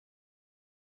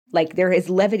Like, there is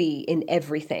levity in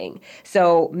everything.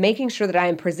 So making sure that I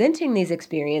am presenting these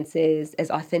experiences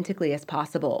as authentically as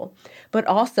possible, but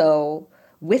also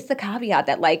with the caveat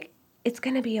that, like, it's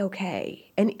going to be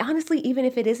okay. And honestly, even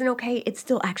if it isn't okay, it's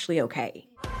still actually okay.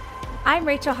 I'm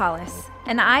Rachel Hollis,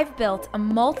 and I've built a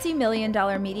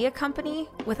multi-million-dollar media company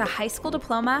with a high school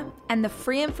diploma and the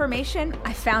free information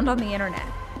I found on the internet.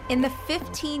 In the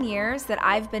 15 years that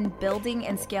I've been building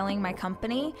and scaling my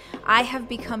company, I have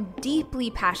become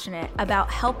deeply passionate about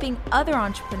helping other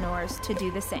entrepreneurs to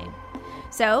do the same.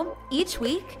 So each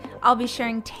week, I'll be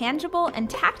sharing tangible and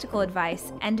tactical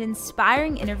advice and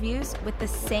inspiring interviews with the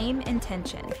same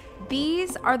intention.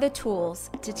 These are the tools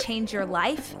to change your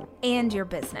life and your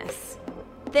business.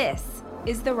 This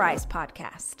is the Rise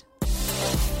Podcast.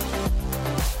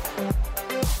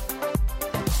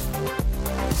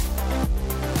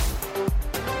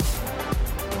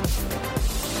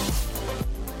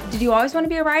 Did you always want to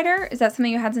be a writer? Is that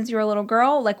something you had since you were a little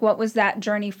girl? Like, what was that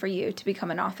journey for you to become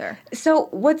an author? So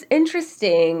what's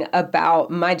interesting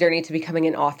about my journey to becoming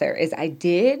an author is I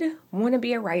did want to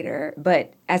be a writer,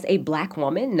 but as a Black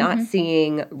woman, not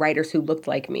seeing writers who looked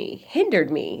like me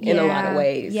hindered me in a lot of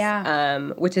ways.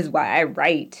 Which is why I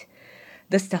write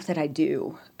the stuff that I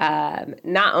do.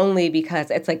 Not only because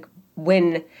it's like,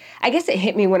 I guess it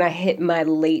hit me when I hit my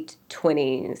late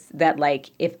 20s that,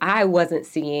 like, if I wasn't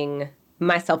seeing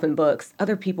myself in books,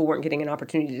 other people weren't getting an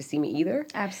opportunity to see me either.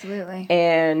 Absolutely.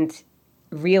 And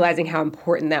realizing how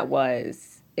important that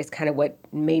was is kind of what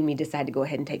made me decide to go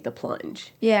ahead and take the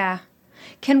plunge. Yeah.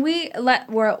 Can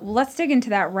let's dig into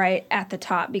that right at the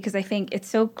top, because I think it's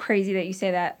so crazy that you say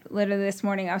that. Literally this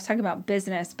morning I was talking about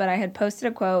business, but I had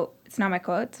posted a quote. It's not my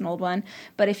quote, it's an old one.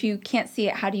 But if you can't see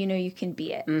it, how do you know you can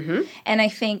be it? Mm-hmm. And I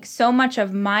think so much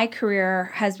of my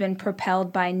career has been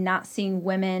propelled by not seeing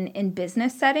women in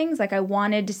business settings. Like, I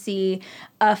wanted to see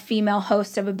a female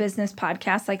host of a business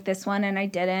podcast like this one, and I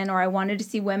didn't. Or I wanted to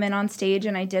see women on stage,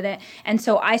 and I didn't. And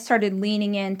so I started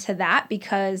leaning into that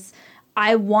because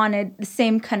I wanted the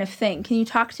same kind of thing. Can you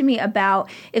talk to me about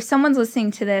if someone's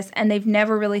listening to this and they've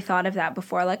never really thought of that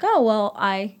before? Like, oh, well,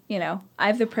 I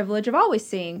have the privilege of always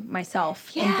seeing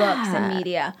myself in books and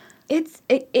media.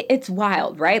 It's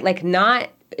wild, right? Like, not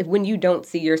when you don't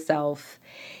see yourself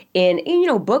in,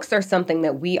 books are something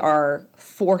that we are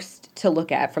forced to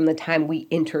look at from the time we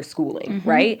enter schooling,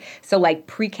 right? So, like,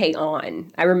 pre-K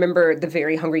on, I remember The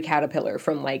Very Hungry Caterpillar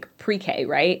from, like, pre-K,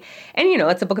 right? And,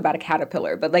 it's a book about a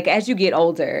caterpillar. But, like, as you get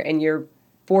older and you're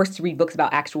forced to read books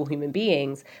about actual human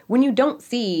beings, when you don't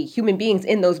see human beings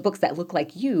in those books that look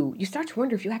like you start to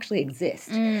wonder if you actually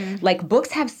exist. Like,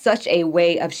 books have such a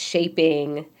way of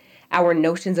shaping our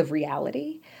notions of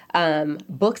reality.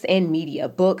 Books and media,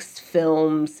 books,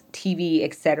 films, TV,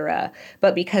 etc.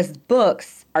 But because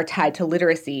books are tied to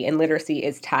literacy and literacy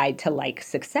is tied to, like,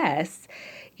 success,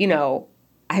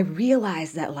 I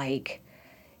realized that, like,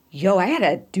 I had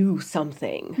to do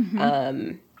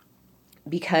something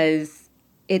because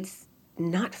it's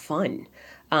not fun.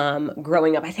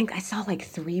 Growing up, I think I saw like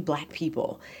 3 Black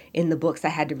people in the books I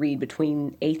had to read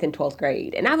between 8th and 12th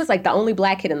grade. And I was like the only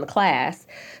Black kid in the class.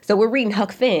 So we're reading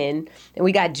Huck Finn, and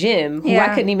we got Jim, who I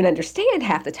couldn't even understand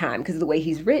half the time because of the way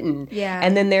he's written. Yeah.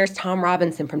 And then there's Tom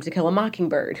Robinson from To Kill a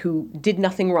Mockingbird, who did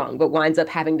nothing wrong, but winds up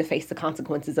having to face the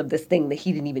consequences of this thing that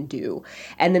he didn't even do.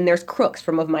 And then there's Crooks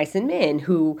from Of Mice and Men,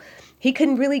 who he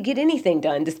couldn't really get anything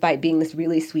done despite being this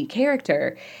really sweet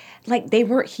character. Like, they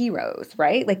weren't heroes,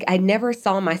 right? Like, I never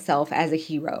saw myself as a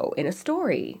hero in a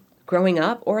story growing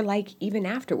up or, like, even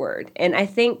afterward. And I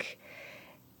think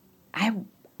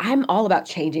I'm all about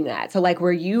changing that. So, like,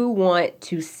 where you want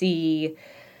to see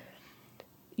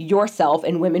yourself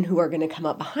and women who are going to come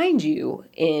up behind you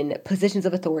in positions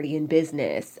of authority in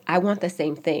business, I want the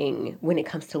same thing when it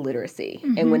comes to literacy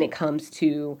and when it comes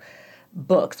to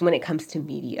books, when it comes to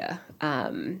media.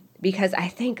 Because I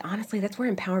think, honestly, that's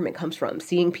where empowerment comes from,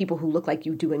 seeing people who look like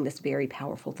you doing this very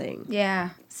powerful thing. Yeah.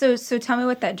 So tell me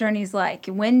what that journey's like.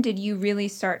 When did you really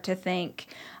start to think,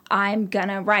 I'm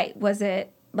gonna write? Was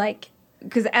it like,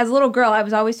 because as a little girl, I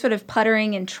was always sort of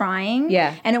puttering and trying.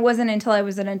 Yeah. And it wasn't until I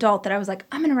was an adult that I was like,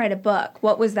 I'm gonna write a book.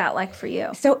 What was that like for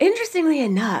you? So interestingly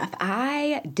enough,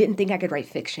 I didn't think I could write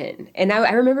fiction. And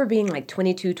I remember being like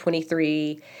 22,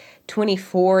 23,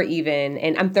 24 even,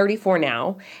 and I'm 34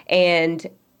 now. And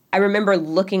I remember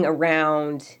looking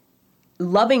around,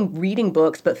 loving reading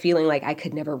books, but feeling like I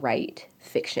could never write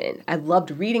fiction. I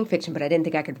loved reading fiction, but I didn't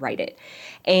think I could write it.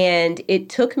 And it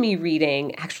took me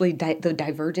reading, actually, the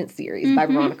Divergent series by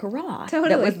Veronica Roth. Totally.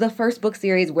 That was the first book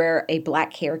series where a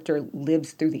Black character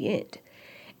lives through the end.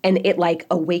 And it like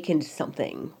awakened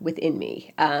something within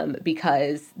me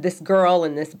because this girl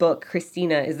in this book,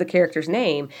 Christina is the character's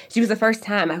name. She was the first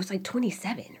time, I was like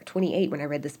 27 or 28 when I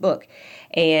read this book.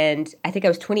 And I think I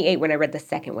was 28 when I read the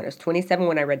second one. I was 27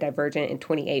 when I read Divergent and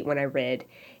 28 when I read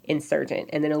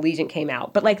Insurgent. And then Allegiant came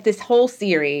out. But like this whole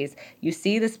series, you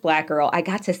see this Black girl. I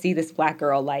got to see this Black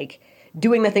girl like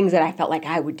doing the things that I felt like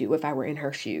I would do if I were in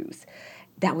her shoes.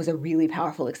 That was a really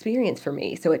powerful experience for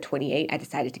me. So at 28, I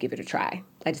decided to give it a try.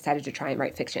 I decided to try and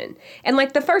write fiction. And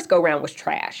like the first go round was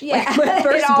trash. Yeah, like, my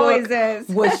first it always book is.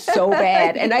 was so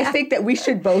bad. And I think that we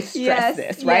should both stress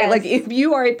this, right? Yes. Like if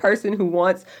you are a person who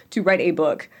wants to write a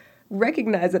book,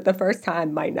 recognize that the first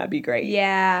time might not be great.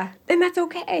 Yeah. And that's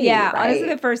okay. Yeah, right? honestly,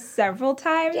 the first several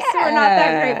times were not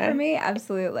that great for me.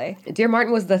 Absolutely. Dear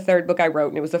Martin was the third book I wrote,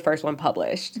 and it was the first one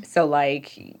published. So,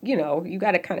 like, you know, you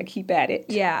got to kind of keep at it.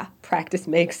 Yeah. Practice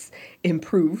makes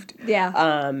improved.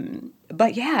 Yeah.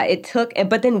 But yeah, it took,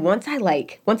 but then once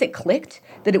it clicked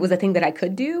that it was a thing that I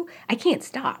could do, I can't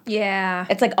stop. Yeah.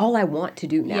 It's like all I want to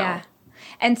do now. Yeah.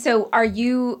 And so are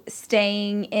you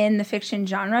staying in the fiction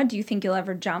genre? Do you think you'll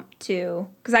ever jump to...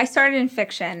 Because I started in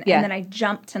fiction, and then I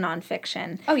jumped to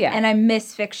nonfiction. Oh, yeah. And I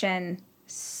miss fiction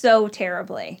so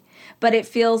terribly. But it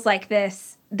feels like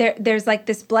this... There's like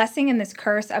this blessing and this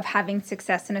curse of having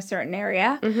success in a certain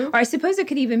area. Mm-hmm. Or I suppose it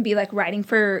could even be like writing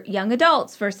for young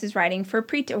adults versus writing for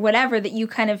or whatever, that you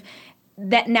kind of...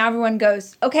 That now everyone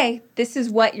goes, okay, this is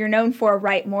what you're known for,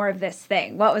 write more of this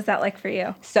thing. What was that like for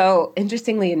you? So,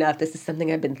 interestingly enough, this is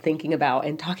something I've been thinking about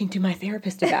and talking to my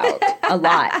therapist about a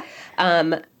lot.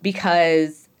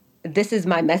 Because this is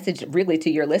my message really to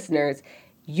your listeners.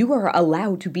 You are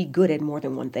allowed to be good at more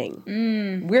than one thing.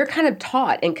 We're kind of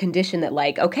taught and conditioned that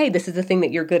like, okay, this is the thing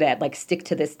that you're good at, like stick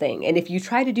to this thing. And if you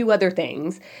try to do other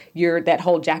things, you're that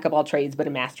whole jack of all trades, but a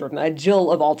master of none, a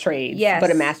Jill of all trades, but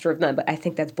a master of none. But I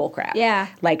think that's bullcrap. Yeah.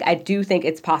 Like I do think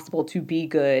it's possible to be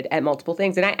good at multiple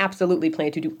things. And I absolutely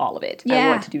plan to do all of it. Yeah. I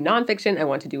want to do nonfiction. I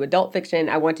want to do adult fiction.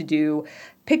 I want to do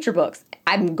picture books.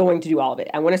 I'm going to do all of it.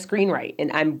 I want to screenwrite,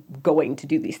 and I'm going to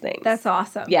do these things. That's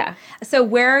awesome. Yeah. So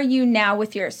where are you now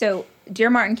with your... So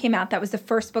Dear Martin came out. That was the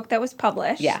first book that was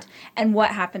published. Yeah. And what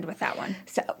happened with that one?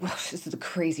 So this is the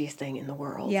craziest thing in the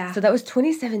world. Yeah. So that was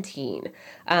 2017.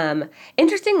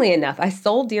 Interestingly enough, I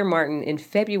sold Dear Martin in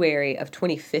February of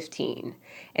 2015,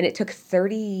 and it took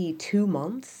 32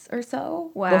 months or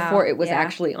so before it was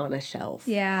actually on a shelf.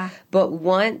 Yeah. But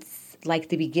once like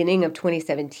the beginning of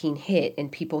 2017 hit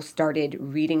and people started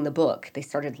reading the book, they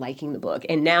started liking the book.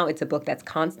 And now it's a book that's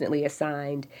constantly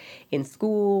assigned in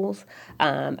schools.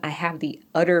 I have the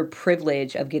utter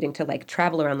privilege of getting to like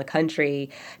travel around the country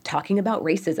talking about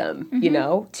racism, you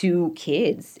know, to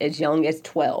kids as young as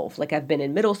 12. Like I've been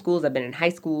in middle schools, I've been in high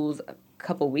schools. A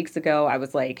couple weeks ago, I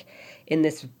was like in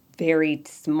this very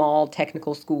small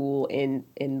technical school in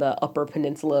the Upper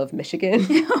Peninsula of Michigan.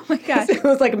 Oh my gosh. So it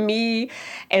was like me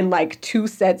and like two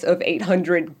sets of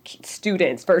 800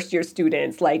 students, first year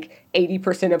students, like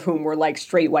 80% of whom were like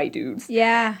straight white dudes.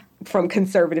 Yeah. From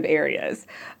conservative areas.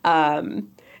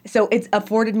 So it's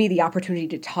afforded me the opportunity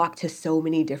to talk to so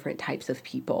many different types of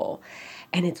people.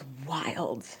 And it's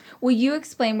wild. Will you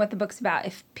explain what the book's about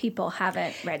if people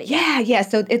haven't read it yet? Yeah.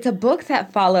 So it's a book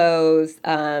that follows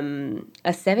a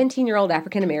 17-year-old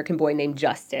African-American boy named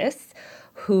Justice,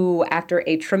 who, after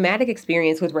a traumatic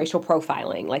experience with racial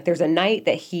profiling, like there's a night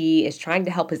that he is trying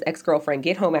to help his ex-girlfriend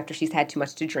get home after she's had too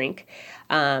much to drink.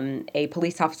 A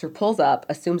police officer pulls up,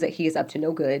 assumes that he is up to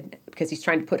no good because he's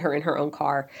trying to put her in her own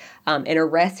car, and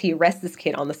he arrests this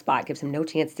kid on the spot, gives him no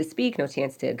chance to speak, no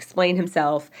chance to explain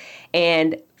himself.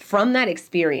 And from that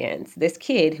experience, this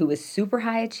kid who is super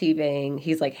high achieving,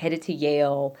 he's like headed to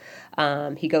Yale,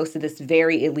 he goes to this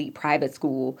very elite private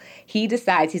school. He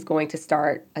decides he's going to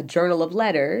start a journal of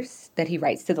letters that he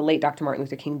writes to the late Dr. Martin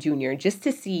Luther King Jr. just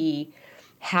to see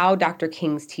how Dr.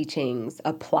 King's teachings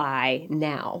apply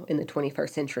now in the 21st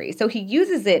century. So he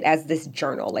uses it as this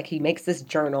journal, like he makes this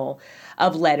journal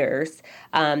of letters,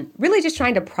 really just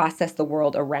trying to process the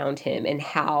world around him and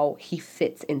how he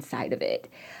fits inside of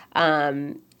it.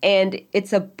 And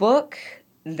it's a book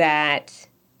that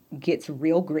gets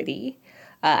real gritty.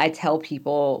 I tell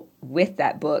people with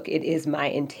that book, it was my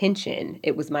intention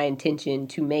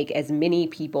to make as many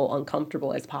people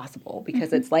uncomfortable as possible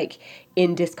because it's like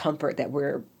in discomfort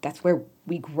that's where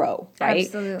we grow, right?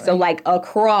 Absolutely. So like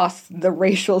across the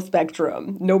racial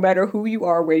spectrum, no matter who you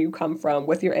are, where you come from,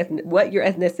 what your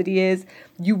ethnicity is,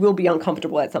 you will be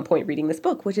uncomfortable at some point reading this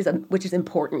book, which is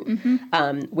important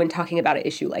when talking about an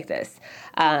issue like this.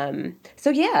 So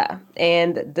yeah,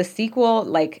 and the sequel,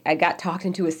 like I got talked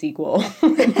into a sequel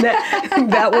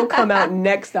that will come out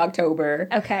next October.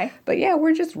 Okay. But yeah,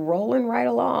 we're just rolling right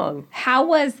along. How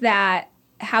was that?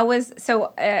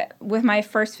 With my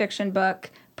first fiction book,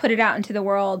 put it out into the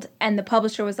world, and the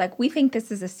publisher was like, we think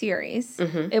this is a series.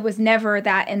 It was never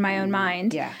that in my own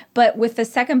mind. Yeah. But with the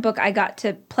second book, I got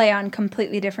to play on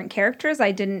completely different characters.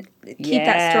 I didn't keep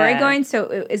that story going. So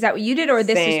is that what you did, or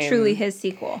this is truly his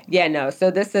sequel? Yeah, no.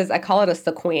 So this is, I call it a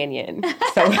sequanian.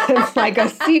 So it's like a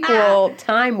sequel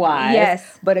time-wise,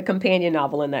 Yes. but a companion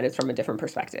novel in that it's from a different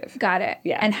perspective. Got it.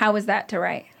 Yeah. And how was that to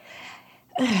write?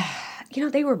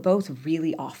 They were both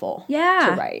really awful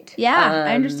to write. Yeah,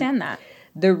 I understand that.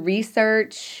 The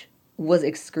research was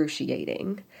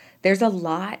excruciating. There's a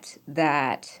lot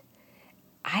that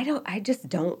I just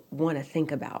don't want to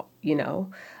think about,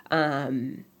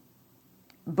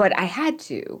 but I had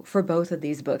to for both of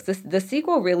these books. The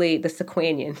sequel really, the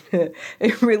sequanian,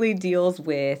 it really deals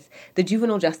with the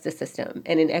juvenile justice system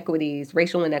and inequities,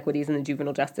 racial inequities in the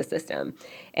juvenile justice system,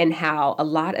 and how a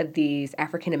lot of these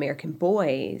African-American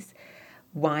boys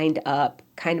wind up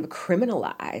kind of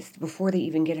criminalized before they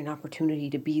even get an opportunity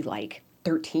to be like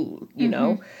 13, you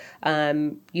know?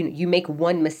 You make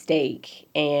one mistake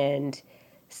and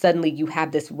suddenly you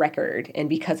have this record, and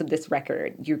because of this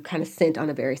record, you're kind of sent on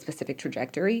a very specific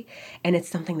trajectory, and it's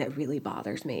something that really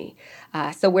bothers me.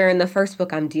 So where in the first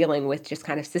book I'm dealing with just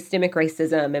kind of systemic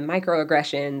racism and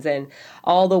microaggressions and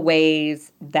all the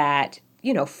ways that,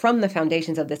 from the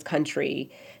foundations of this country,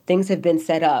 things have been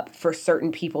set up for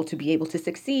certain people to be able to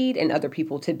succeed and other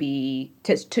people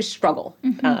to struggle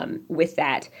with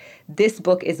that. This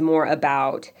book is more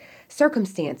about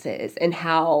circumstances and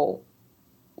how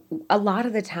a lot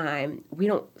of the time we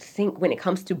don't think, when it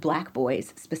comes to Black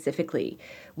boys specifically,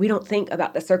 we don't think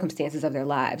about the circumstances of their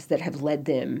lives that have led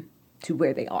them to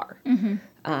where they are.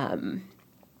 And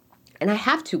I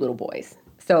have 2 little boys.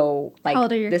 So How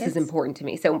old are your this kids? is important to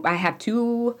me. So I have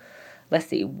 2, let's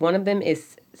see, one of them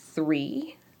is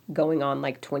 3 going on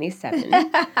 27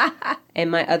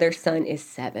 and my other son is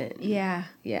 7. Yeah.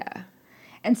 Yeah.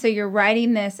 And so you're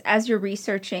writing this as you're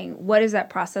researching. What is that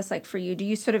process like for you? Do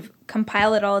you sort of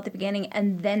compile it all at the beginning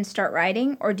and then start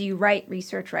writing? Or do you write,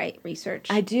 research?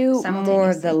 I do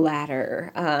more the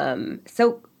latter.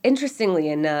 So interestingly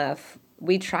enough,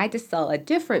 we tried to sell a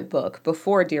different book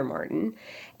before Dear Martin,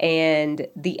 and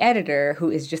the editor,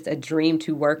 who is just a dream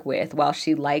to work with, while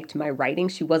she liked my writing,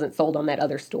 she wasn't sold on that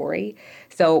other story.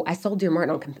 So I sold Dear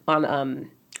Martin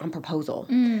on proposal.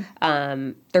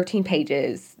 13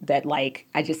 pages that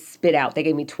I just spit out. They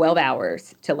gave me 12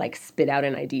 hours to spit out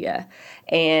an idea.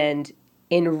 And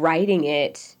in writing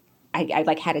it,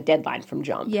 I had a deadline from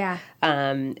jump. Yeah.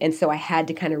 And so I had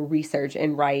to kind of research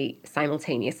and write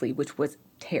simultaneously, which was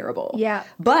terrible. Yeah.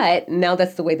 But now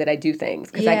that's the way that I do things,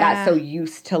 because I got so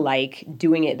used to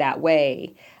doing it that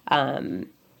way,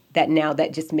 that now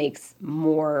that just makes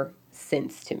more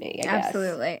sense to me, I guess.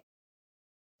 Absolutely.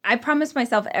 I promise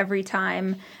myself every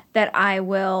time that I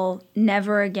will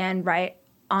never again write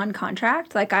on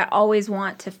contract. I always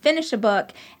want to finish a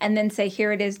book and then say,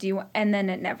 here it is, and then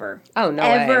it never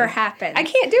ever happens. I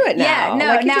can't do it now. Yeah,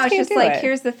 no, now it's just it.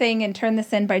 Here's the thing, and turn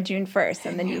this in by June 1st,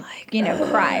 and then you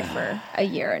cry for a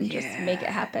year and just make it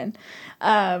happen.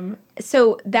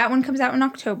 So that one comes out in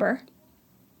October.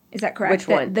 Is that correct? Which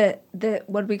one? The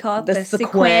what do we call it? The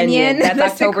sequanian.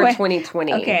 That's October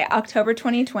 2020. Okay, October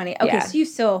 2020. Okay, Yeah.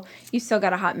 so you still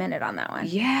got a hot minute on that one.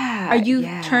 Yeah. Are you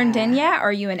turned in yet?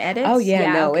 Are you in edits? Oh,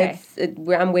 yeah, no. Okay.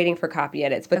 I'm waiting for copy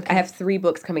edits, but I have 3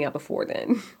 books coming out before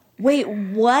then. Wait,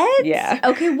 what? Yeah.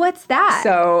 Okay, what's that?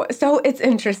 So it's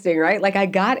interesting, right? I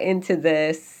got into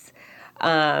this,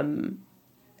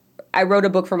 I wrote a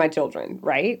book for my children,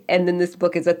 right? And then this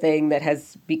book is a thing that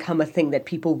has become a thing that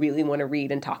people really want to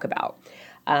read and talk about.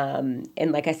 And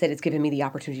like I said, it's given me the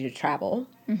opportunity to travel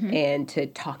and to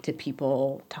talk to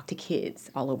people, talk to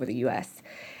kids all over the U.S.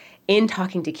 In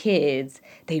talking to kids,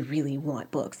 they really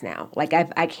want books now.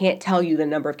 I can't tell you the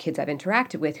number of kids I've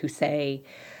interacted with who say,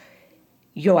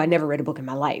 I never read a book in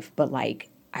my life, but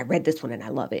I read this one and I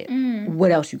love it.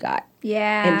 What else you got?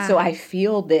 Yeah. And so I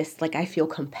feel this, I feel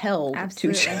compelled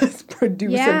Absolutely. to just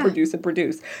produce and produce and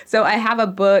produce. So I have a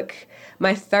book,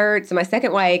 my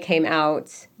second YA came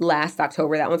out last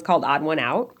October. That one's called Odd One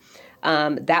Out.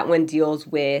 That one deals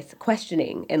with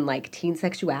questioning and teen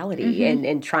sexuality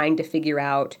and trying to figure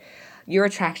out your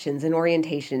attractions and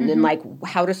orientation and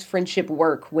how does friendship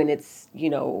work when it's,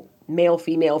 male,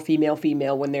 female, female,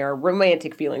 female, when there are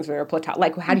romantic feelings, when there are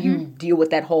platonic, how do you deal with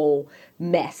that whole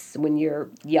mess when you're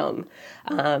young?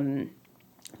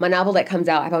 My novel that comes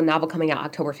out, I have a novel coming out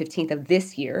October 15th of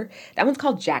this year. That one's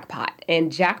called Jackpot,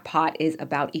 and Jackpot is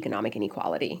about economic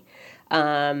inequality.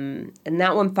 And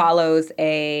that one follows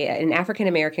an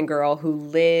African-American girl who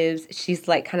lives, she's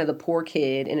like kind of the poor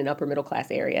kid in an upper middle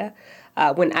class area.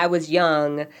 When I was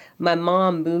young, my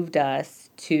mom moved us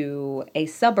to a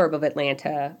suburb of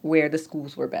Atlanta where the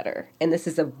schools were better. And this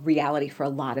is a reality for a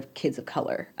lot of kids of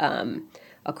color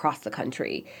across the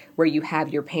country, where you have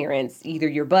your parents, either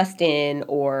you're bussed in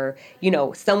or,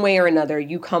 some way or another,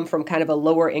 you come from kind of a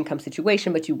lower income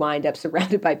situation, but you wind up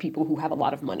surrounded by people who have a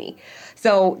lot of money.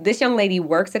 So this young lady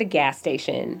works at a gas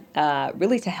station,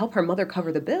 really to help her mother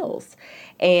cover the bills.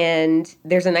 And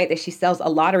there's a night that she sells a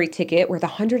lottery ticket worth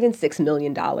 $106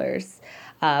 million.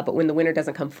 But when the winner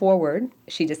doesn't come forward,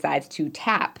 she decides to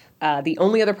tap the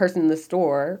only other person in the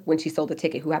store when she sold the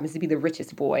ticket, who happens to be the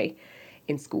richest boy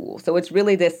in school. So it's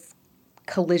really this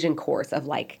collision course of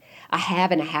like a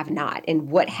have and a have not,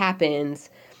 and what happens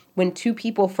when two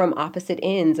people from opposite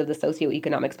ends of the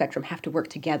socioeconomic spectrum have to work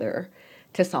together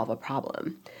to solve a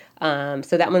problem.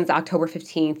 So that one's October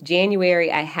 15th.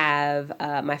 January, I have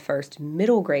my first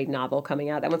middle grade novel coming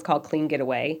out. That one's called Clean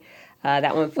Getaway.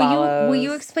 That one follows... Will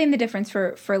you explain the difference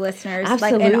for listeners?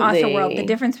 Absolutely. Like in Author World, the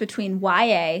difference between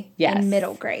YA and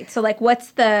middle grade. So like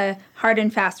what's the hard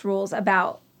and fast rules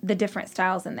about the different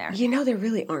styles in there? There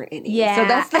really aren't any. Yeah. So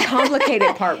that's the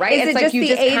complicated part, right? Is it's it like just you the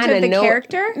just age of the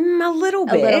character? A little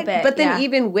bit. But then yeah.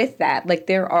 even with that, like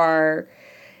there are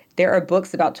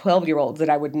books about 12-year-olds that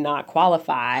I would not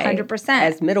qualify 100%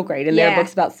 as middle grade. And there are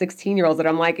books about 16-year-olds that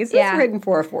I'm like, is this written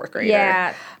for a fourth grader?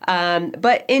 Yeah.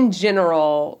 But in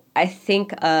general, I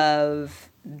think of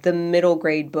the middle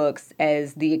grade books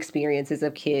as the experiences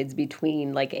of kids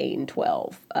between like 8 and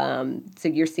 12. So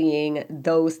you're seeing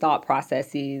those thought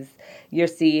processes. You're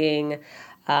seeing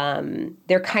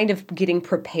they're kind of getting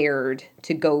prepared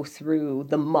to go through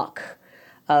the muck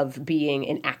of being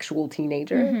an actual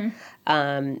teenager.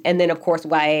 Mm-hmm. And then, of course,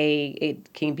 YA,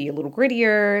 it can be a little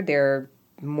grittier. There are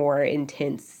more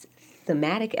intense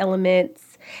thematic elements.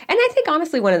 And I think,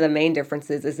 honestly, one of the main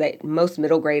differences is that most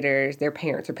middle graders, their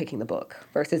parents are picking the book,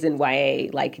 versus in YA,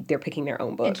 like, they're picking their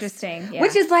own books. Interesting. Yeah.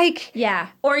 Which is, like, yeah.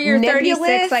 Or you're nebulous.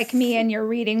 36 like me and you're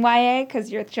reading YA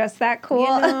because you're just that cool.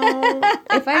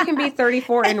 If I can be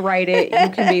 34 and write it, you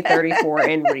can be 34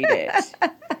 and read it.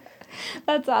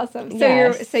 That's awesome. So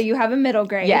Yes. you have a middle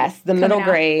grade. Yes, the middle out.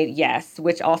 grade, yes,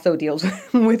 which also deals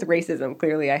with racism.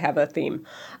 Clearly, I have a theme.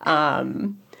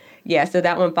 So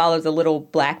that one follows a little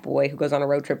black boy who goes on a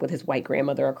road trip with his white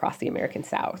grandmother across the American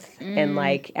South. And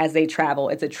like as they travel,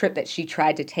 it's a trip that she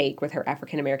tried to take with her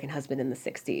African-American husband in the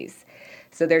 60s.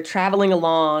 So they're traveling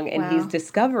along and he's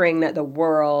discovering that the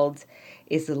world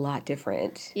is a lot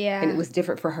different. Yeah. And it was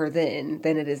different for her then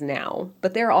than it is now.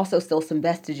 But there are also still some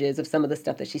vestiges of some of the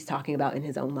stuff that she's talking about in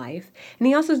his own life. And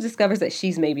he also discovers that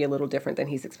she's maybe a little different than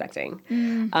he's expecting.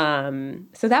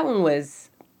 So that one was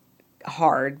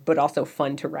hard, but also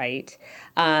fun to write.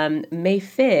 May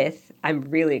 5th, I'm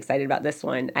really excited about this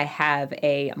one. I have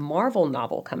a Marvel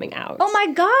novel coming out. Oh my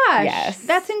gosh. Yes.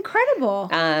 That's incredible.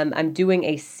 I'm doing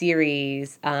a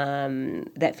series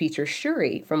that features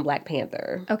Shuri from Black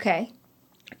Panther. Okay.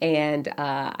 And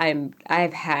that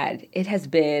has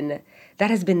been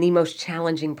the most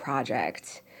challenging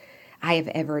project I have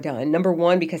ever done. Number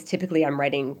one, because typically I'm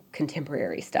writing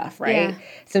contemporary stuff, right? Yeah.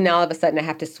 So now all of a sudden I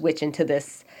have to switch into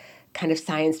this kind of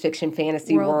science fiction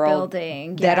fantasy world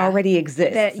building, that already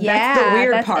exists. That's the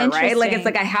weird part, right? Like it's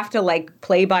like I have to like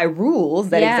play by rules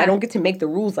that I don't get to make the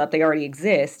rules up. They already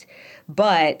exist.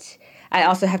 But I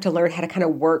also have to learn how to kind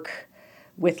of work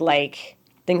with like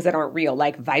things that aren't real,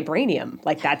 like vibranium.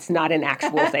 Like that's not an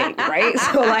actual thing, right?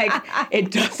 So like it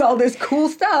does all this cool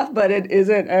stuff, but it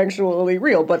isn't actually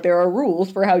real. But there are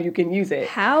rules for how you can use it.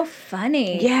 How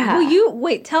funny. Yeah.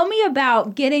 Tell me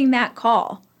about getting that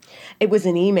call. It was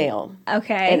an email.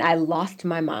 Okay. And I lost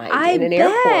my mind in an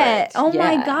airport. Oh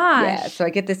my gosh. Yeah. So I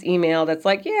get this email that's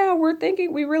like, yeah,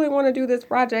 we really want to do this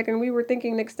project and we were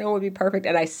thinking Nick Stone would be perfect.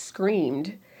 And I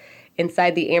screamed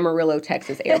inside the Amarillo,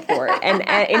 Texas airport. And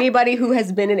anybody who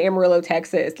has been in Amarillo,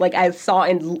 Texas, like I saw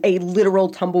a literal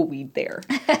tumbleweed there.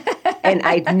 And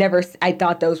I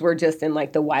thought those were just in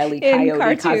like the Wile E.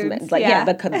 Coyote cosmetics. Like,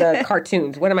 the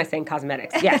cartoons. What am I saying?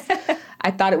 Cosmetics. Yes. I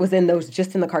thought it was in those,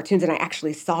 just in the cartoons, and I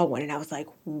actually saw one, and I was like,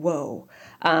 whoa.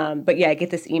 But yeah, I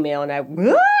get this email, and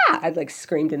I like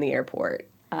screamed in the airport.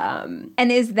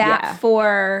 And is that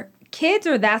for kids,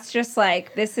 or that's just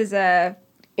like, this is a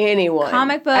anyone.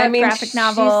 Comic book, graphic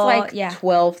novel. She's like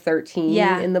 12, 13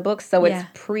 in the book. So it's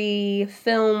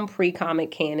pre-film,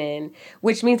 pre-comic canon,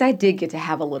 which means I did get to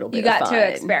have a little bit of fun. You got to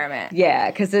experiment.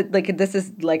 Yeah, because this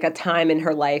is like a time in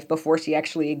her life before she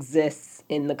actually exists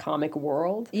in the comic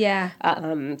world. Yeah.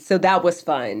 So that was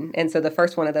fun. And so the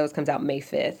first one of those comes out May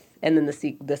 5th. And then the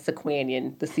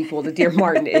Sequanian, the sequel to Dear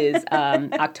Martin, is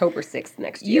October 6th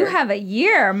next year. You have a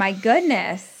year. My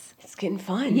goodness. It's getting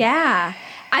fun. Yeah.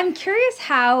 I'm curious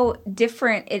how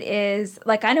different it is.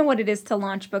 Like, I know what it is to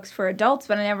launch books for adults,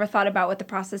 but I never thought about what the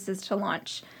process is to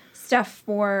launch stuff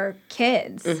for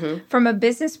kids. Mm-hmm. From a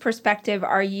business perspective,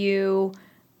 are you,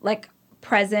 like,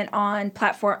 present on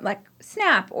platform like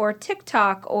Snap or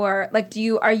TikTok, or like do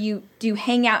you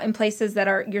hang out in places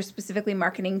that you're specifically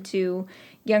marketing to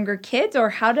younger kids,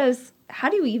 or how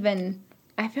do you even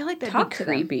I feel like that'd be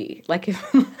creepy. Like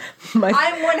if I'm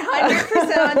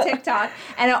 100% on TikTok,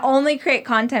 and I only create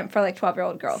content for like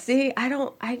 12-year-old girls. See, I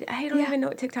don't even know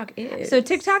what TikTok is. So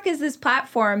TikTok is this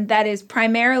platform that is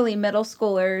primarily middle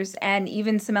schoolers and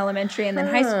even some elementary and then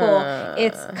high school.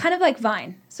 It's kind of like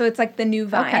Vine. So it's like the new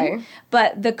Vine. Okay.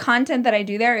 But the content that I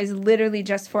do there is literally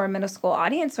just for a middle school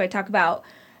audience. So I talk about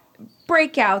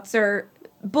breakouts or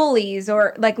bullies,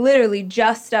 or like literally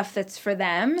just stuff that's for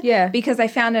them. Yeah. Because I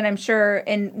found, and I'm sure,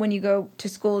 and when you go to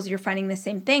schools, you're finding the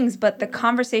same things, but the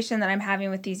conversation that I'm having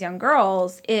with these young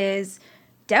girls is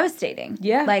devastating.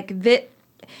 Yeah. Like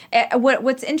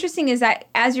what's interesting is that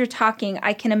as you're talking,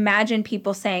 I can imagine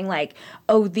people saying like,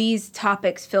 oh, these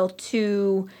topics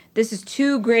this is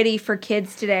too gritty for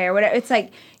kids today, or whatever. It's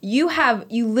like you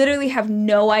literally have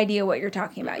no idea what you're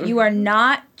talking about. Mm-hmm. You are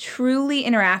not truly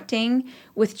interacting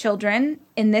with children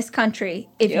in this country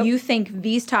if you think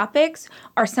these topics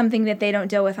are something that they don't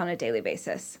deal with on a daily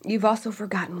basis. You've also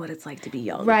forgotten what it's like to be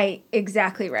young. Right.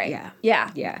 Exactly right.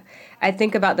 Yeah. I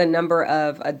think about the number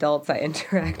of adults I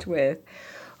interact with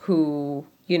who,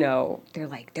 you know, they're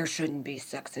like, there shouldn't be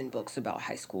sex in books about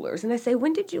high schoolers. And I say,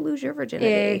 when did you lose your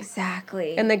virginity?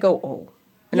 Exactly. And they go, oh.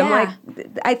 And I'm like,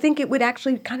 I think it would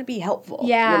actually kind of be helpful.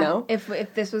 Yeah. You know?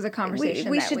 If this was a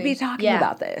conversation we should be talking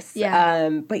about this. Yeah.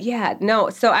 But yeah, no.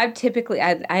 So I love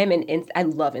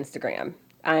Instagram.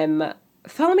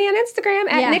 Follow me on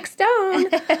Instagram at Nick Stone.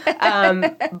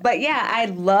 But yeah, I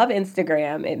love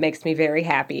Instagram. It makes me very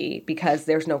happy because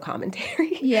there's no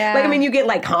commentary. Yeah. Like, I mean, you get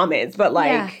like comments, but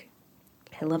like,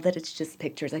 I love that it's just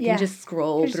pictures. I can just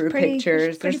scroll through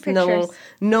pictures. There's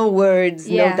no words,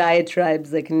 no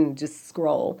diatribes. I can just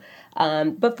scroll.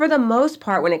 But for the most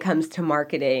part, when it comes to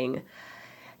marketing,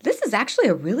 this is actually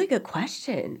a really good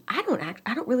question. I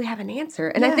don't really have an answer.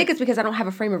 And I think it's because I don't have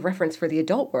a frame of reference for the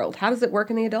adult world. How does it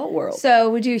work in the adult world? So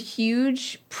we do a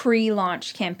huge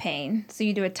pre-launch campaign. So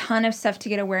you do a ton of stuff to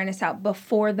get awareness out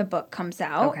before the book comes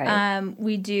out. Okay.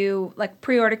 We do like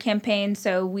pre-order campaigns.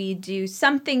 So we do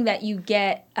something that you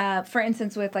get, for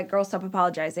instance, with like Girls Stop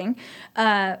Apologizing.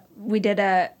 We did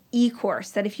a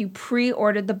e-course that if you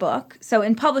pre-ordered the book, so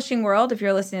in publishing world, if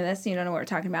you're listening to this and you don't know what we're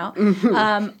talking about,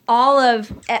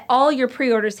 all your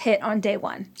pre-orders hit on day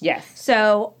one. Yes.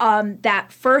 So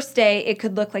that first day, it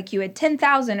could look like you had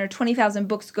 10,000 or 20,000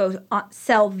 books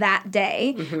sell that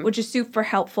day, which is super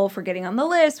helpful for getting on the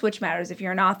list, which matters if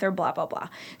you're an author, blah, blah, blah.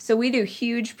 So we do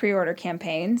huge pre-order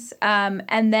campaigns,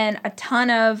 and then a ton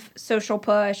of social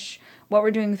push, what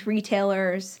we're doing with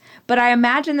retailers. But I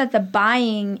imagine that the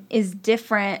buying is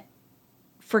different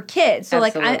for kids. So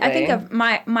like I think of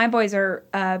my boys are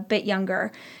a bit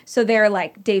younger, so they're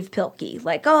like Dave Pilkey,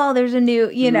 like, oh, there's a new,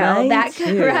 you know,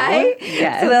 right?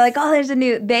 Yes. So they're like, oh,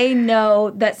 they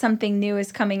know that something new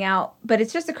is coming out, but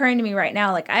it's just occurring to me right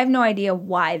now, like I have no idea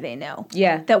why they know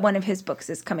that one of his books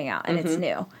is coming out and it's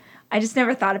new. I just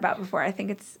never thought about before. I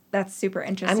think that's super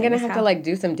interesting. I'm gonna have to like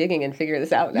do some digging and figure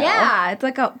this out now. Yeah, it's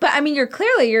like but I mean,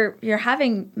 you're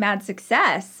having mad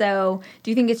success. So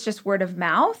do you think it's just word of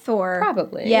mouth or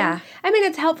probably? Yeah, I mean,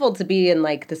 it's helpful to be in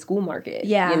like the school market.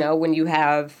 Yeah, you know, when you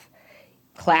have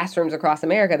classrooms across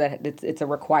America that it's a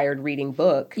required reading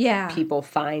book. Yeah, people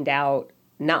find out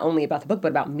not only about the book, but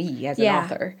about me as an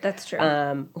author. That's true.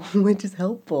 Which is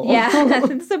helpful. Yeah,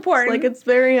 it's important. Like, it's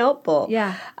very helpful.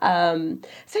 Yeah.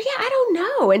 So, yeah, I don't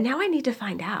know. And now I need to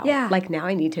find out. Yeah. Like, now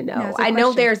I need to know. I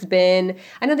know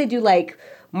they do, like,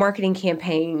 marketing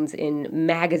campaigns in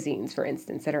magazines, for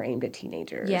instance, that are aimed at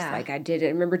teenagers. Yeah. Like, I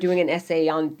remember doing an essay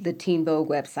on the Teen Vogue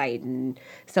website and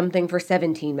something for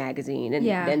 17 magazine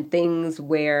and things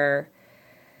where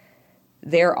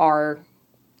there are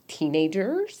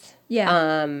teenagers.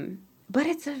 Yeah. But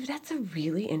that's a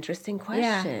really interesting question.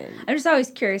 Yeah. I'm just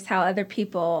always curious how other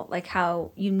people, like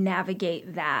how you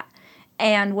navigate that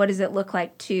and what does it look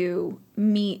like to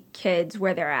meet kids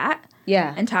where they're at.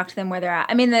 Yeah. and talk to them where they're at.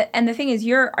 I mean, the thing is,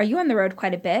 are you on the road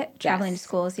quite a bit, traveling to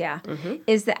schools? Yeah.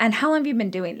 Mm-hmm. And how long have you been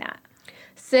doing that?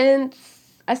 Since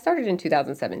I started in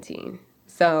 2017.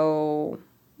 So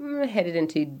I'm headed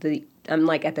into I'm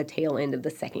like at the tail end of the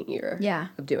second year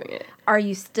of doing it. Are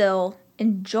you still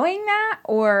enjoying that,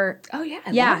 or? Oh yeah,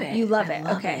 I love it. You love it.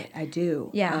 Love okay. it. I do.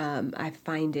 Yeah. I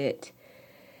find it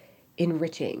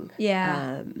enriching.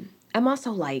 Yeah. I'm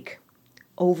also like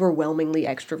overwhelmingly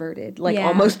extroverted, like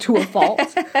almost to a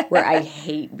fault, where I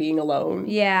hate being alone.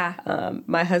 Yeah.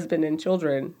 My husband and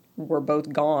children were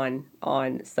both gone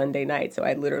on Sunday night, so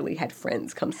I literally had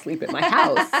friends come sleep at my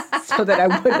house so that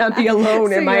I would not be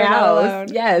alone in my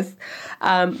house. Yes.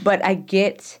 But I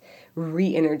get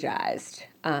re-energized.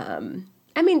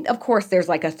 I mean, of course, there's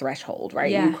like a threshold,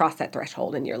 right? Yeah. You cross that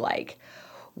threshold and you're like,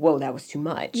 whoa, that was too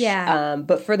much. Yeah.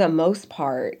 But for the most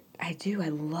part, I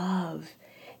love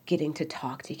getting to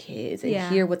talk to kids and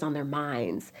hear what's on their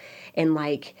minds and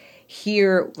like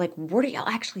hear like what are y'all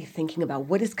actually thinking about,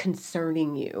 what is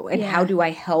concerning you, and how do I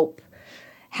help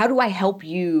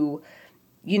you,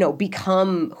 you know,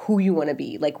 become who you want to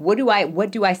be. Like what do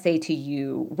I say to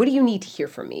you, what do you need to hear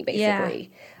from me,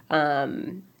 basically.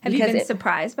 Have you been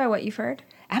surprised by what you've heard?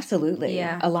 Absolutely.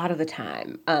 A lot of the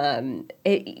time.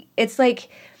 It's like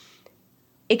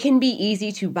it can be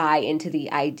easy to buy into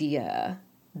the idea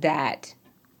that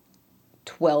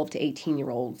 12 to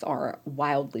 18-year-olds are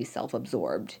wildly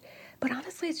self-absorbed. But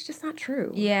honestly, it's just not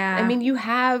true. Yeah. I mean, you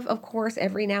have, of course,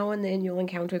 every now and then you'll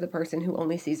encounter the person who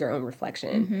only sees their own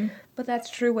reflection. Mm-hmm. But that's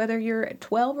true whether you're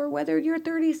 12 or whether you're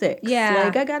 36. Yeah.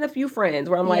 Like, I got a few friends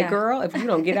where I'm like, girl, if you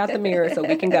don't get out the mirror so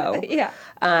we can go.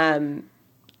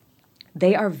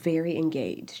 They are very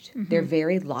engaged. Mm-hmm. They're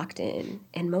very locked in.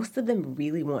 And most of them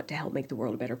really want to help make the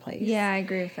world a better place. Yeah, I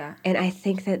agree with that. And I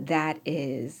think that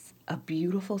is a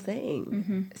beautiful thing.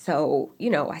 Mm-hmm. So, you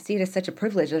know, I see it as such a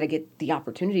privilege that I get the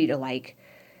opportunity to like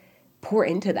pour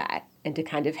into that and to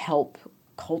kind of help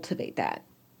cultivate that.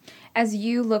 As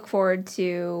you look forward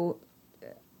to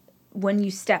when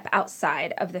you step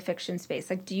outside of the fiction space,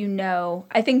 like, do you know,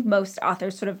 I think most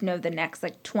authors sort of know the next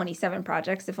like 27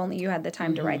 projects, if only you had the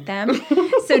time to write them.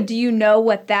 So do you know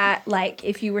what that, like,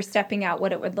 if you were stepping out,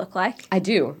 what it would look like? I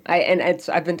do.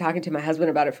 I've been talking to my husband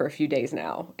about it for a few days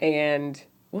now, and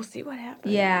we'll see what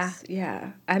happens. Yeah.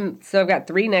 Yeah. So I've got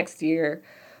 3 next year,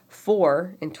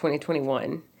 4 in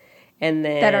 2021. And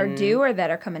then that are due or that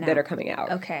are coming out? That are coming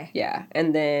out. Okay. Yeah.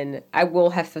 And then I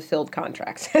will have fulfilled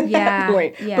contracts at that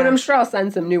point. Yeah. But I'm sure I'll sign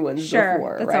some new ones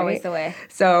before, that's right? always the way.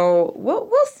 So we'll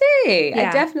see. Yeah.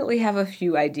 I definitely have a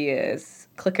few ideas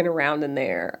clicking around in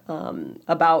there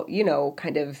about, you know,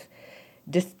 kind of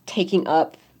just taking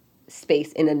up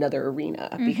space in another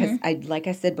arena, because like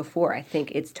I said before, I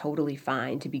think it's totally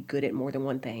fine to be good at more than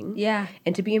one thing. Yeah.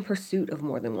 And to be in pursuit of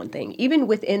more than one thing. Even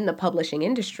within the publishing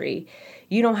industry,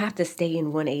 you don't have to stay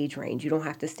in one age range. You don't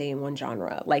have to stay in one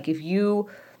genre. Like if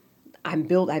I've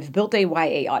built a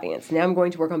YA audience. Now I'm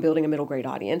going to work on building a middle grade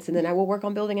audience, and then I will work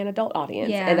on building an adult audience.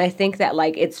 Yeah. And I think that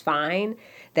like it's fine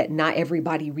that not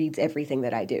everybody reads everything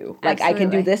that I do. Like Absolutely. I can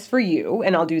do this for you,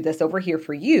 and I'll do this over here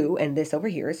for you, and this over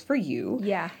here is for you.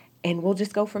 Yeah. And we'll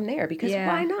just go from there, because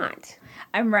why not?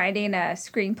 I'm writing a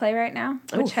screenplay right now,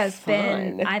 which has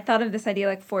been, I thought of this idea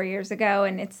like 4 years ago,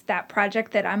 and it's that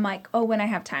project that I'm like, oh, when I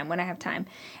have time.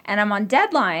 And I'm on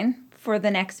deadline for the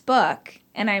next book,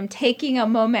 and I'm taking a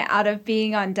moment out of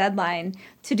being on deadline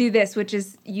to do this, which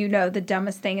is, you know, the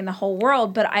dumbest thing in the whole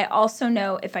world. But I also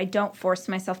know if I don't force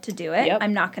myself to do it,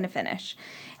 I'm not going to finish.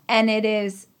 And it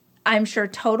is, I'm sure,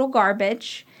 total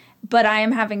garbage. But I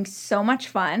am having so much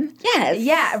fun. Yes.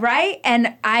 Yeah, right?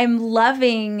 And I'm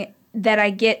loving that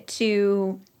I get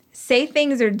to say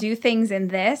things or do things in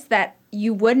this that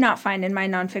you would not find in my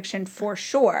nonfiction for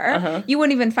sure. You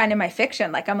wouldn't even find in my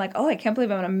fiction. Like, I'm like, oh, I can't believe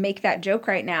I'm going to make that joke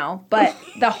right now. But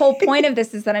the whole point of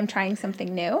this is that I'm trying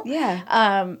something new.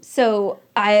 Yeah. So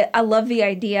I love the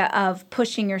idea of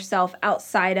pushing yourself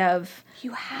outside of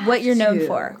what you're known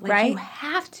for, like, right? You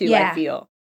have to, I feel.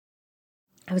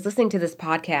 I was listening to this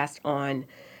podcast on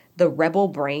the Rebel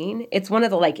Brain. It's one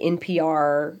of the like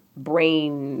NPR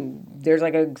brain, there's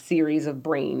like a series of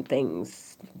brain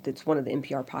things. It's one of the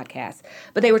NPR podcasts.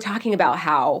 But they were talking about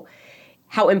how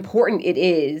important it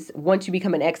is once you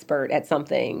become an expert at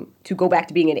something to go back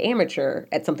to being an amateur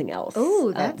at something else.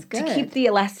 Ooh, that's good. To keep the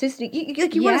elasticity.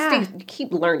 You want to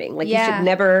keep learning. Like you should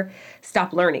never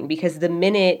stop learning, because the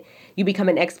minute you become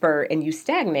an expert and you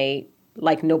stagnate,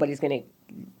 like nobody's going to,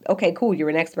 okay, cool, you're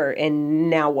an expert, and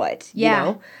now what? Yeah.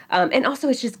 You know? And also,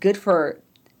 it's just good for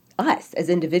us as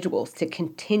individuals to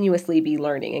continuously be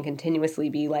learning and continuously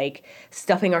be, like,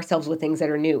 stuffing ourselves with things that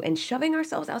are new and shoving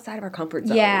ourselves outside of our comfort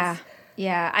zones. Yeah.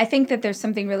 Yeah, I think that there's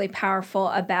something really powerful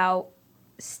about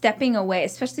stepping away,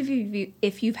 especially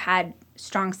if you've had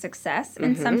strong success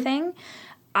in something.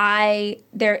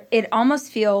 It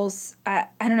almost feels, I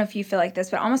don't know if you feel like this,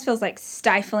 but it almost feels like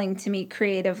stifling to me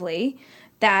creatively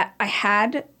that I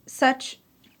had such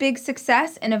big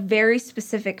success in a very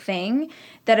specific thing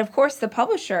that, of course, the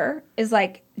publisher is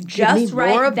like, just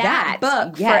write that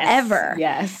book forever.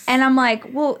 Yes. And I'm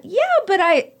like, well, yeah, but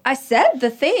I said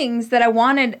the things that I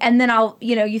wanted, and then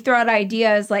you throw out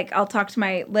ideas, like I'll talk to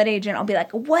my lit agent, I'll be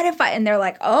like, what if and they're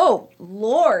like, oh,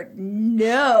 Lord,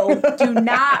 no, do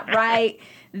not write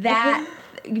that.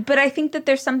 But I think that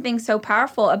there's something so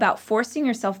powerful about forcing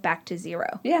yourself back to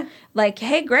zero. Yeah. Like,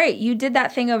 hey, great, you did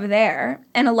that thing over there.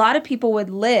 And a lot of people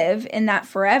would live in that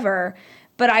forever.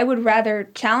 But I would rather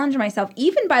challenge myself,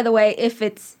 even, by the way, if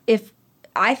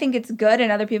I think it's good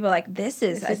and other people are like, this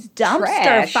is a dumpster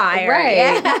trash. fire. Right.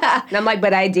 Yeah. And I'm like,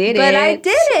 but I did it. But I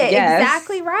did it. Yes.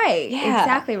 Exactly right. Yeah.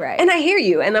 Exactly right. And I hear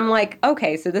you. And I'm like,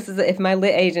 okay, so this is, if my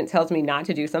lit agent tells me not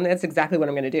to do something, that's exactly what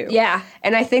I'm going to do. Yeah.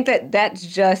 And I think that that's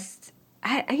just,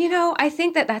 I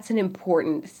think that that's an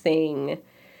important thing.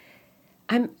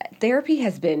 Therapy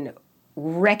has been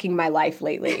wrecking my life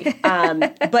lately.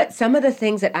 But some of the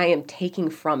things that I am taking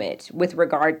from it with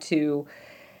regard to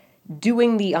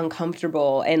doing the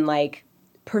uncomfortable and like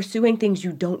pursuing things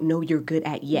you don't know you're good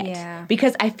at yet. Yeah.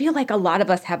 Because I feel like a lot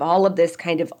of us have all of this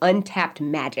kind of untapped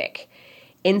magic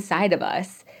inside of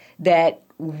us that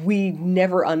we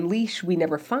never unleash, we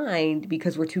never find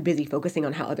because we're too busy focusing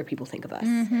on how other people think of us.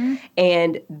 Mm-hmm.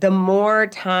 And the more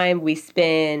time we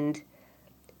spend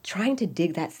trying to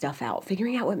dig that stuff out,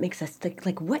 figuring out what makes us tick,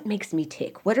 like what makes me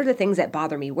tick? What are the things that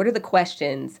bother me? What are the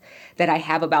questions that I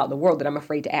have about the world that I'm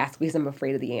afraid to ask because I'm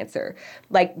afraid of the answer?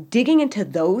 Like digging into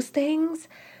those things,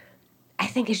 I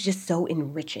think is just so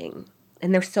enriching.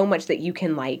 And there's so much that you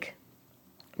can like,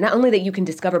 not only that you can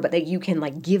discover, but that you can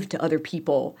like give to other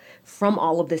people from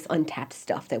all of this untapped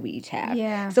stuff that we each have.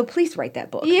 Yeah. So please write that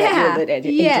book Yeah. that your lit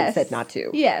agent said not to.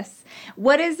 Yes.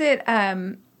 What is it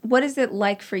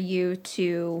like for you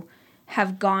to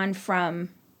have gone from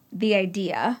the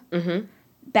idea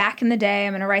back in the day,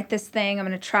 I'm going to write this thing, I'm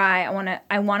going to try,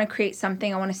 I want to create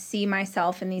something, I want to see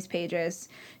myself in these pages,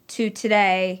 to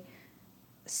today,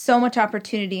 so much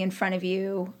opportunity in front of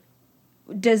you.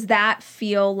 Does that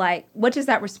feel like, what does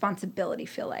that responsibility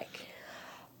feel like?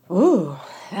 Ooh,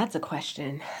 that's a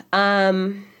question.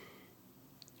 I'm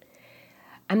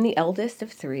the eldest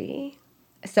of 3,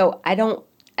 so I don't,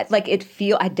 like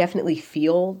I definitely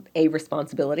feel a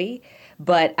responsibility,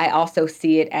 but I also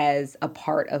see it as a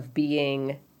part of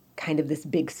being kind of this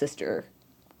big sister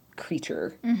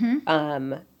creature,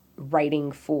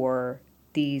 writing for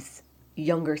these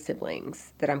younger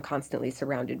siblings that I'm constantly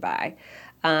surrounded by.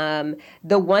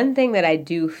 The one thing that I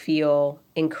do feel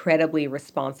incredibly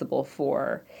responsible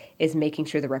for is making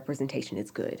sure the representation is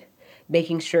good,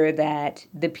 making sure that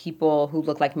the people who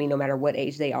look like me, no matter what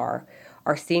age they are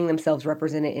seeing themselves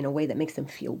represented in a way that makes them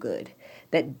feel good,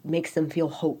 that makes them feel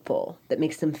hopeful, that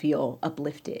makes them feel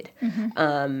uplifted.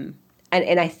 And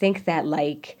I think that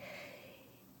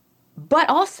but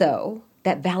also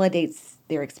that validates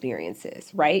their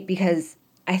experiences, right? Because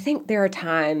I think there are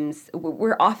times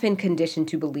we're often conditioned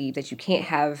to believe that you can't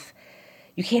have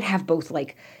both,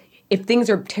 like, if things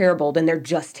are terrible, then they're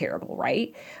just terrible,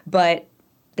 right? But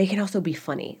they can also be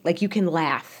funny. Like, you can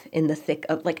laugh in the thick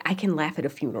of, like, I can laugh at a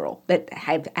funeral. That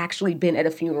I've actually been at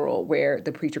a funeral where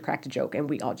the preacher cracked a joke and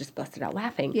we all just busted out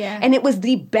laughing. Yeah. And it was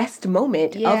the best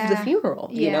moment of the funeral,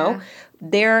 you know?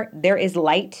 There is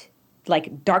light.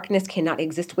 Like, darkness cannot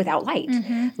exist without light.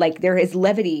 Like, there is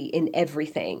levity in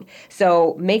everything.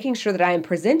 So making sure that I am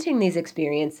presenting these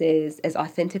experiences as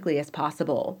authentically as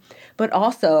possible, but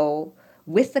also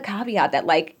with the caveat that,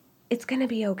 like, it's going to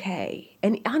be okay.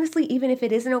 And honestly, even if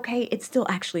it isn't okay, it's still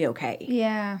actually okay.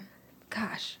 Yeah.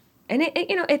 Gosh. And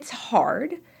it's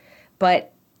hard,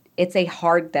 but it's a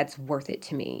hard that's worth it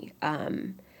to me.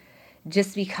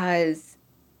 Just because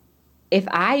if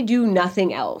I do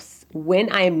nothing else,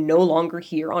 when I am no longer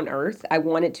here on earth, I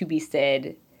want it to be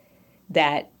said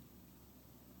that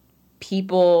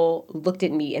people looked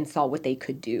at me and saw what they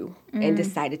could do and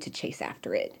decided to chase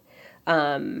after it.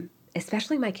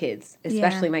 Especially my kids.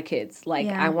 Like,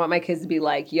 I want my kids to be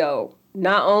like, yo,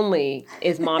 not only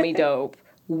is mommy dope,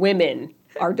 women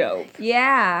are dope.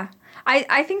 Yeah.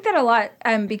 I think that a lot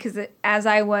because as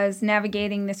I was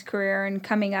navigating this career and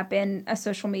coming up in a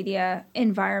social media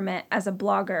environment as a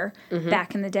blogger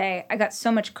back in the day, I got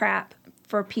so much crap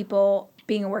for people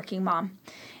being a working mom.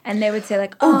 And they would say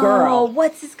like, Oh, girl.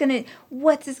 what's this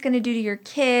gonna do to your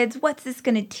kids? What's this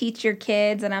gonna teach your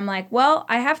kids? And I'm like, well,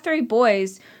 I have 3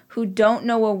 boys who don't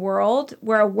know a world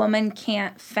where a woman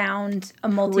can't found a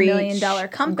multi-million-dollar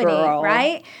company, girl.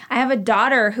 right? I have a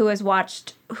daughter who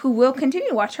will continue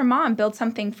to watch her mom build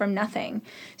something from nothing.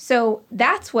 So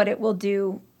that's what it will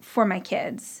do for my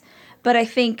kids. But I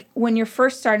think when you're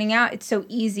first starting out, it's so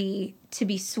easy to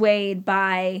be swayed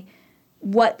by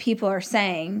what people are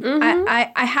saying. Mm-hmm.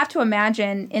 I have to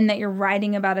imagine in that you're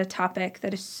writing about a topic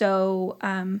that is so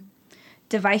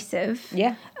divisive.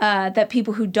 Yeah. That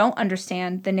people who don't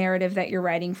understand the narrative that you're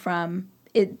writing from,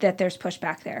 that there's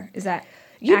pushback there. Is that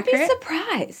You'd accurate? be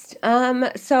surprised.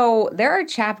 So there are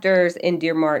chapters in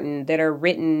Dear Martin that are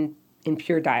written in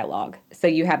pure dialogue. So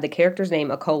you have the character's name,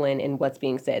 a colon, and what's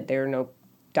being said. There are no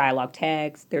dialogue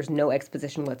tags. There's no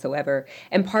exposition whatsoever.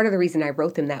 And part of the reason I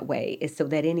wrote them that way is so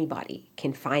that anybody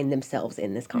can find themselves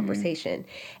in this conversation.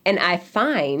 And I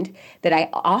find that I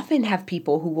often have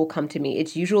people who will come to me.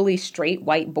 It's usually straight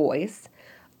white boys,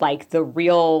 like the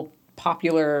real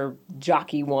popular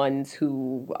jockey ones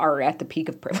who are at the peak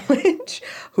of privilege,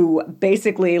 who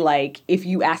basically, like, if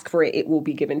you ask for it, it will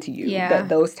be given to you. Yeah.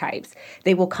 Those types.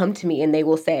 They will come to me and they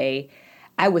will say,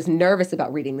 I was nervous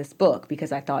about reading this book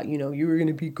because I thought, you were going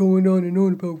to be going on and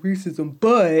on about racism,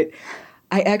 but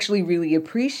I actually really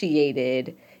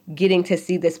appreciated getting to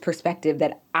see this perspective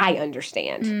that I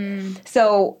understand.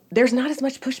 So there's not as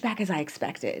much pushback as I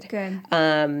expected. Good.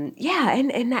 Yeah,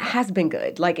 and that has been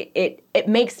good. Like, it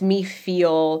makes me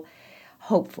feel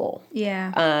hopeful.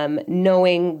 Yeah.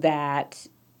 Knowing that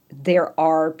there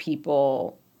are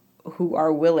people who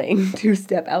are willing to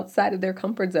step outside of their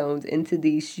comfort zones into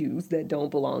these shoes that don't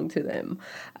belong to them.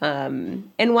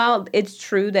 And while it's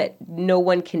true that no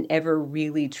one can ever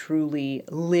really, truly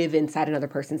live inside another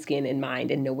person's skin and mind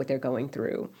and know what they're going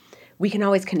through, we can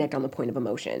always connect on the point of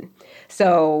emotion.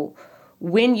 So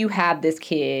when you have this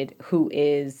kid who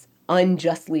is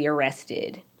unjustly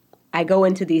arrested, I go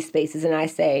into these spaces and I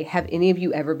say, have any of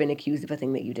you ever been accused of a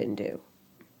thing that you didn't do?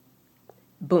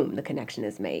 Boom, the connection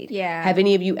is made. Yeah. Have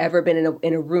any of you ever been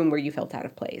in a room where you felt out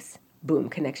of place? Boom,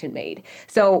 connection made.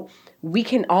 So we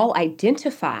can all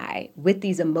identify with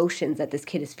these emotions that this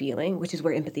kid is feeling, which is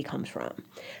where empathy comes from.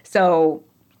 So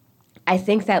I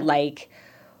think that, like,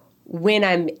 when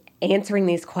I'm answering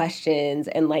these questions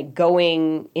and, like,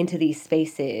 going into these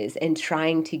spaces and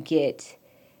trying to get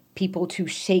people to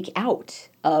shake out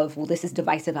of, well, this is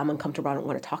divisive, I'm uncomfortable, I don't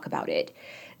want to talk about it.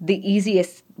 The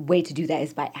easiest way to do that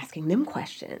is by asking them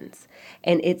questions.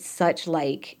 And it's such,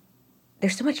 like,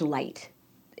 there's so much light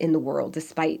in the world,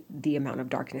 despite the amount of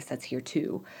darkness that's here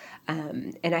too.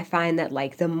 And I find that,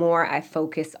 like, the more I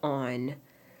focus on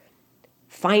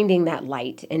finding that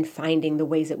light and finding the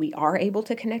ways that we are able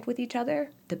to connect with each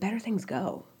other, the better things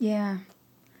go. Yeah.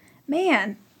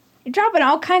 Man, you're dropping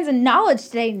all kinds of knowledge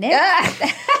today, Nick.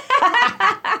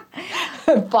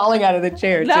 I'm falling out of the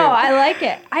chair, No, too. I like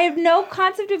it. I have no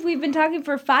concept if we've been talking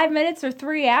for 5 minutes or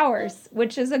 3 hours,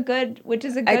 which is a good one. It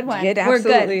We're good.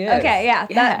 absolutely is. Okay, yeah.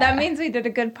 Yeah. That means we did a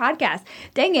good podcast.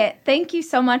 Dang it. Thank you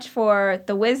so much for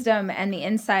the wisdom and the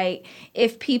insight.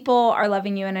 If people are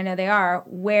loving you, and I know they are,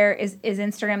 where is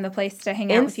Instagram the place to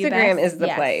hang out with you best? Instagram is the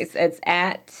Yes. place. It's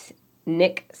at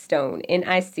Nick Stone,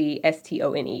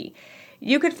 Nicstone.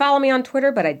 You could follow me on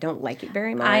Twitter, but I don't like it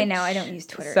very much. I know, I don't use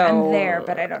Twitter. So, I'm there,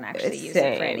 but I don't actually use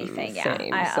it for same, anything. Yeah,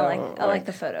 same. I So, like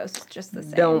the photos just the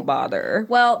same. Don't bother.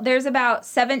 Well, there's about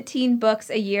 17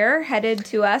 books a year headed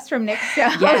to us from Nick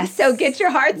Stone. Yes. So get your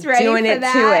hearts ready Doing for it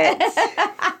that.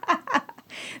 to it.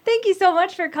 Thank you so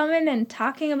much for coming and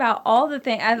talking about all the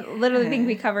things. I literally think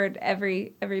we covered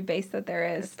every base that there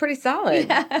is. It's pretty solid.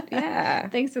 Yeah.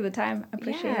 Thanks for the time. I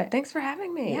appreciate it. Thanks for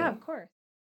having me. Yeah, of course.